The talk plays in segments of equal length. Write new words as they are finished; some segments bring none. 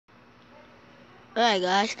Alright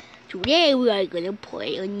guys, today we are gonna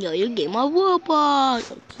play another game of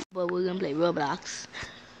Roblox. But we're gonna play Roblox.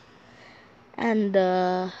 And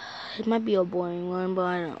it might be a boring one, but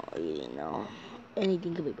I don't really know.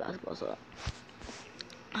 Anything could be possible, so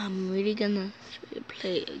I'm really gonna try to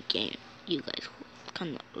play a game you guys will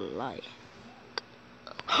kinda like.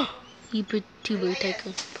 You YouTuber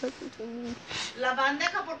taker. Perfect for me.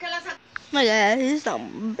 My guys,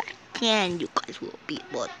 I'm back and you guys will be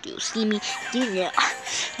able to see me, you know,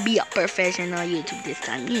 be a professional YouTube this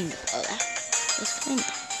time, you know. That's kind of.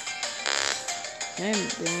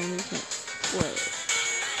 Wait.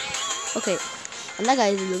 Okay, and that guy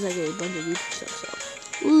looks like a bunch of YouTube stuff,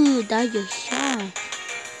 so. Ooh, that's your shine.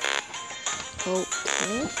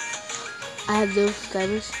 Okay. I have those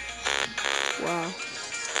subscribers. Wow.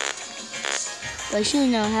 But you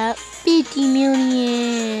now have 50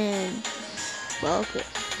 million. Well, okay.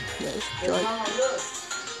 Let's join.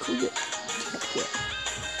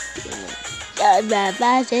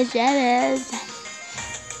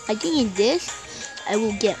 I think in this, I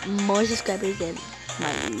will get more subscribers than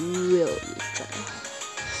my real YouTube channel.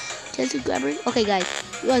 10 subscribers? Okay, guys.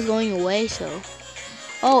 You guys going away, so.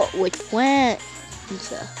 Oh, with friends.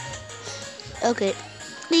 Okay.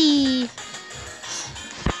 Please.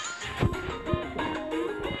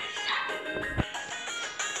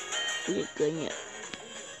 We're gonna.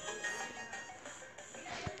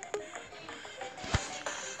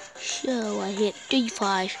 So I hit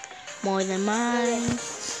 35 more than mine.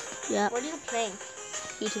 Yeah. What are you playing?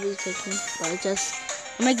 YouTube is taking, but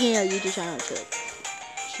I'm making a YouTube channel too.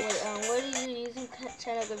 Wait, what are you using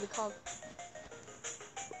channel gonna be called?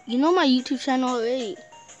 You know my YouTube channel already.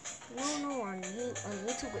 No, on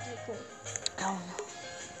YouTube, what do you call? I don't know.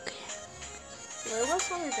 Okay. Wait, what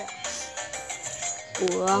song is that?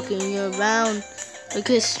 Walking around the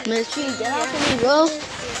Christmas tree. Get off of me, bro.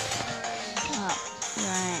 Oh,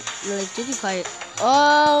 right. You're like, did you quiet?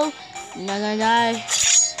 Oh, you're not gonna die.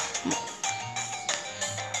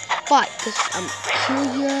 Fight, cause I'm kill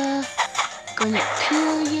ya. Gonna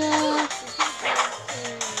kill ya.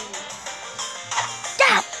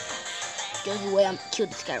 Stop! There's a way I'm gonna kill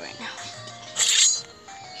this guy right now.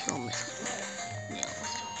 He won't mess with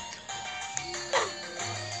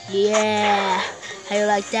me. Yeah. How you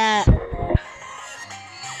like that?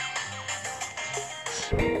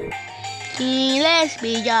 Let's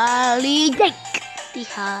be jolly Jake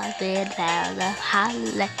because it's the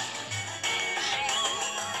holiday.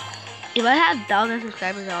 If I have 1,000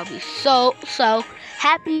 subscribers, I'll be so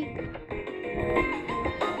happy.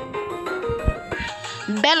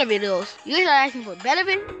 Better videos. You guys are asking for better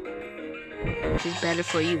videos. This is better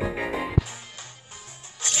for you.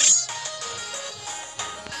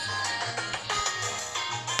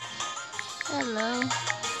 Hello.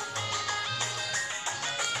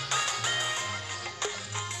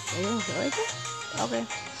 You don't feel like it? Okay.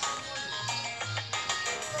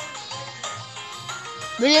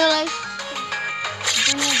 Video like?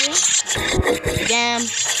 Damn.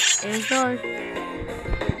 Enjoy.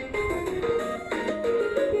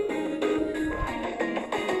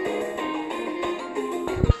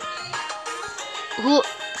 Who?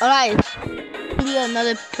 Alright. Be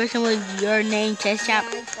another person with your name test chat.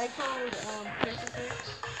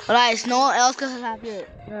 Alright, no one else can have your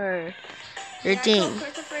thing.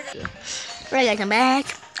 Right guys, I'm back.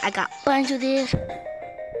 I got a bunch of this.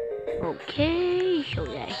 Okay, so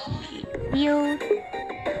that he healed.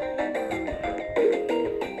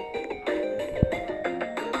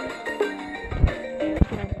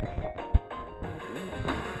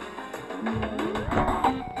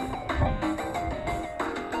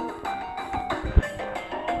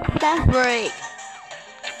 That's break.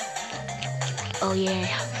 Oh yeah,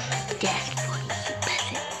 that's for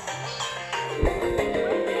you.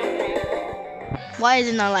 Why is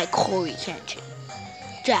it not like Corey, can't you?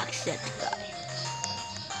 Jack said the guy.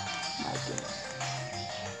 My goodness.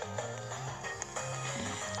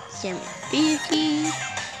 750.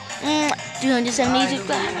 370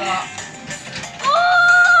 subscribers.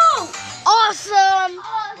 Oh! Awesome!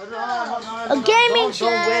 A gaming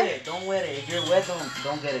chair. Don't wet it. If you're wet,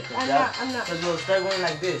 don't get it. I'm not. Because you'll start going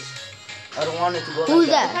like this. I don't want it to go Who's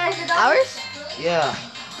like that? Ours? Yeah.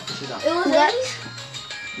 Sit down. It was Ernie's?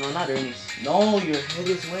 No, not Ernie's. No, your head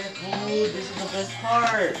is wet. Oh, this is the best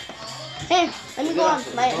part. Hey, let me go on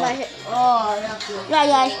my head. Oh, I have to. Yeah,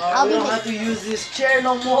 guys, I'll we be don't have to use this chair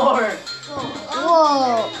no more.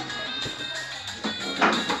 Whoa.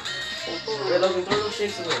 Hey, Logan, throw those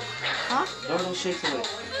shakes away. Huh? Throw those shakes away.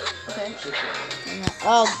 Okay. Shakes away.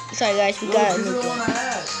 Oh, sorry guys, we got a This is new the one game. I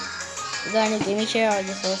had. We got a new gaming chair. I'm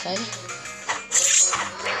just so excited.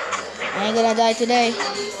 I ain't gonna die today.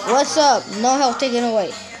 What's up? No health taken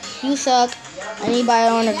away. You suck. I need buy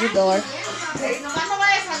on the door. I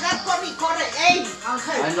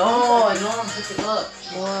know, I'm picking up.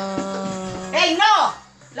 Whoa. ¡Ey, no!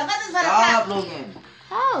 Lo metes para Stop, acá. Logan.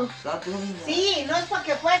 How? Stop doing that. Sí, no es para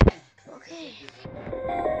que jueguen. Okay.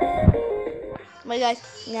 Alright guys,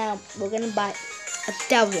 now we're gonna buy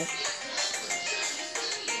 1,000.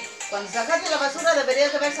 Cuando sacaste la basura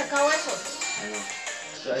deberías de haber sacado eso. I know.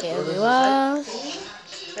 Should I Okay, throw this well. aside? Sí.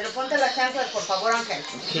 Pero ponte la chancla, por favor, Ángel.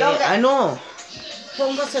 Okay, I know.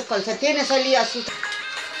 Póngase calcetines, Elías.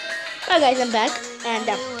 Alright guys, I'm back. And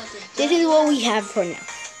this is what we have for now.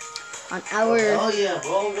 On our Oh yeah,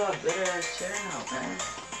 bro, we got a better ass chair now, man.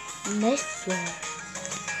 next floor.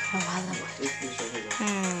 This piece right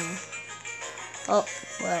here. Oh,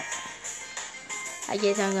 well. I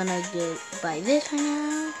guess I'm gonna go buy this right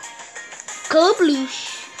now.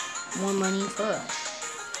 Kabloosh. More money for us.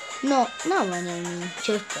 No, not money, I mean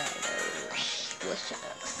just dollars. What's up?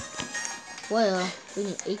 Well, we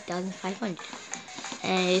need 8,500.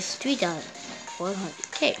 And it's 3,400.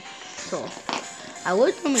 Okay, so I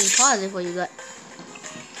would normally pause it, but you got.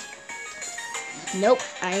 Nope,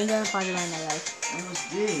 I ain't gonna pause it right now, guys. What's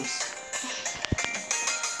this?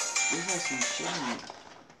 This has some shit in it.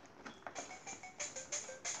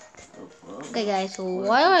 The fuck? Okay, guys, so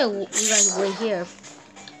while you guys wait here,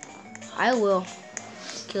 I will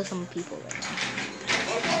kill some people right now.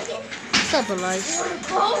 What's up, Elias?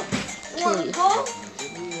 Kill you.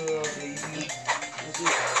 Yeah, baby.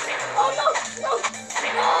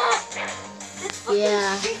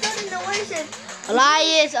 Yeah.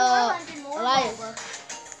 Elias,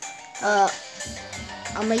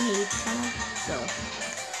 I'm making a YouTube channel, so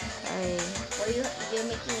You're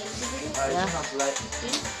making a YouTube video?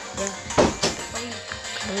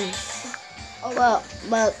 Yeah. Oh,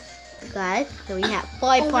 well, guys, so we have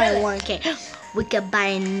 5.1k. We could buy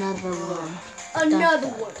another one. Another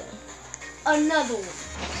one. Another one.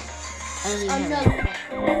 Another one.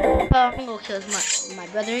 Well, I'm gonna go kill my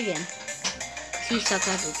brother again. He sucks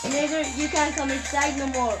at it. Nigga, you can't come inside no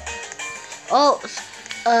more. Oh,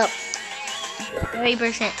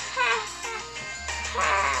 30%.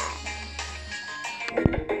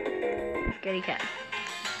 Scaredy cat.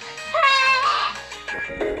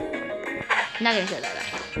 Not gonna kill that guy.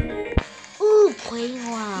 Ooh,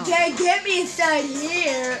 playground. You can't get me inside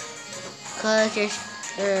here. Cause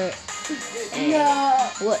there's No.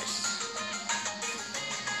 what?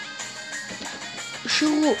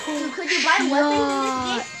 Shoot. Could you buy weapons in this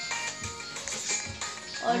game?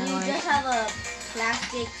 Or do you No. just have a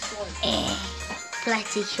plastic sword?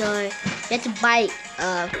 Plastic sword. You have to buy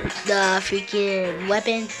the freaking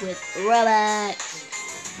weapons with Robux.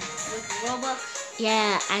 With Robux?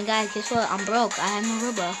 Yeah, and guys, guess what? I'm broke. I have no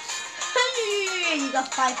Robux. You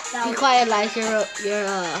got 5,000. We call it like your You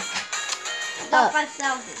got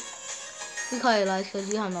 5,000. we call it like because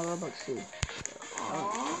you have no Robux too.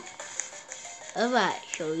 Alright,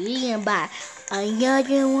 so we can buy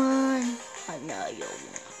another one. Another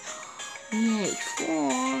one. We need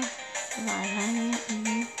 4.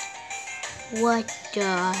 What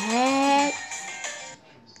the heck?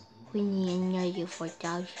 We need another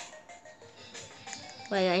 4,000.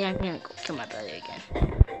 Wait, I'm gonna go kill my brother again.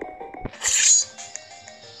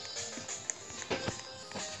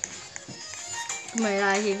 My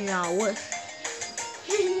eyes is not worse.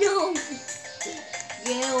 No.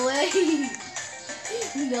 Get away.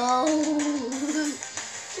 No.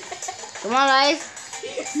 Come on, guys.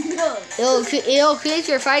 No. It'll increase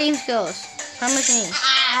your fighting skills. Promise me.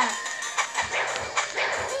 Ah.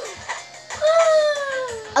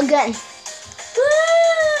 Again.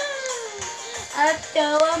 I'm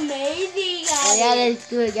so amazing, Oh yeah, let's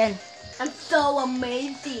do it again. I'm so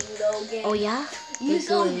amazing, Logan. Oh yeah? You're Let's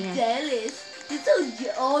so do it again. jealous. You're so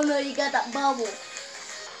oh no, you got that bubble.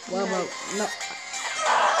 Well, no.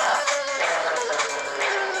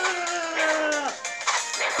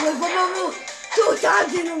 Wait. 2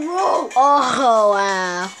 times in a row. Oh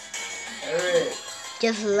wow. Eric.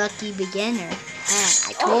 Just lucky beginner. Ah,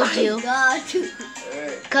 I Oh told my you. God.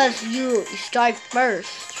 Eric. Cause you start first.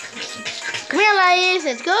 Come here, Elias.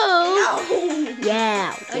 Let's go. No.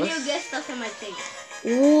 Yeah. I need to get stuff in my face.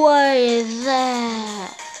 What is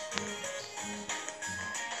that?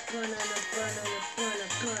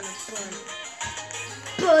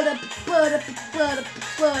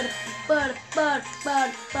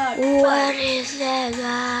 What is that,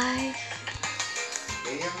 guys?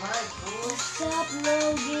 Get your mic, fool. What's up,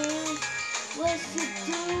 Logan? What's you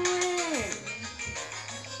doing?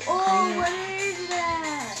 Oh, what is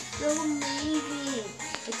that? So amazing.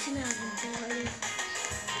 It's not important.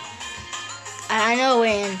 I know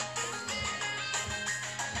when.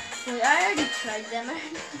 Wait, I already tried them.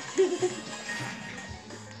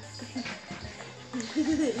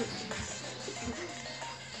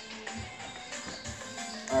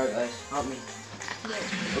 Alright guys, help me.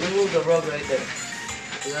 Remove the rug right there.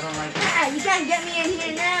 Cause I don't like it. Ah, you can't get me in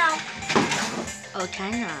here now. Oh,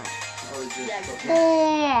 China. Oh, it's just okay.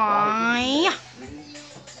 Oh, yeah.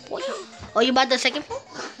 Oh, you bought the second floor?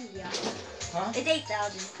 Yeah. Huh? It's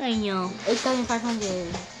 8,000. I know. 8,500.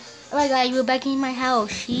 Alright, guys, we're back in my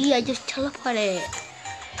house. See, I just teleported.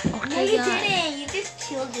 No, Okay, you guys. didn't. You just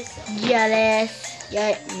killed yourself. Jealous.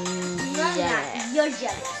 Yeah. No, I'm Jealous. not. You're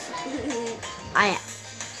jealous. I am.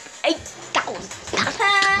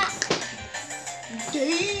 8,000.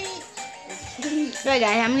 Alright,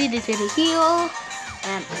 guys, I'm leaving this video here.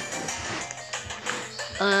 And,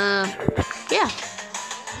 yeah.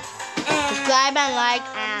 Subscribe and like,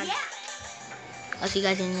 and Yeah. I'll see you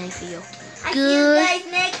guys in the next video. I see you guys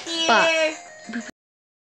next year. Bye.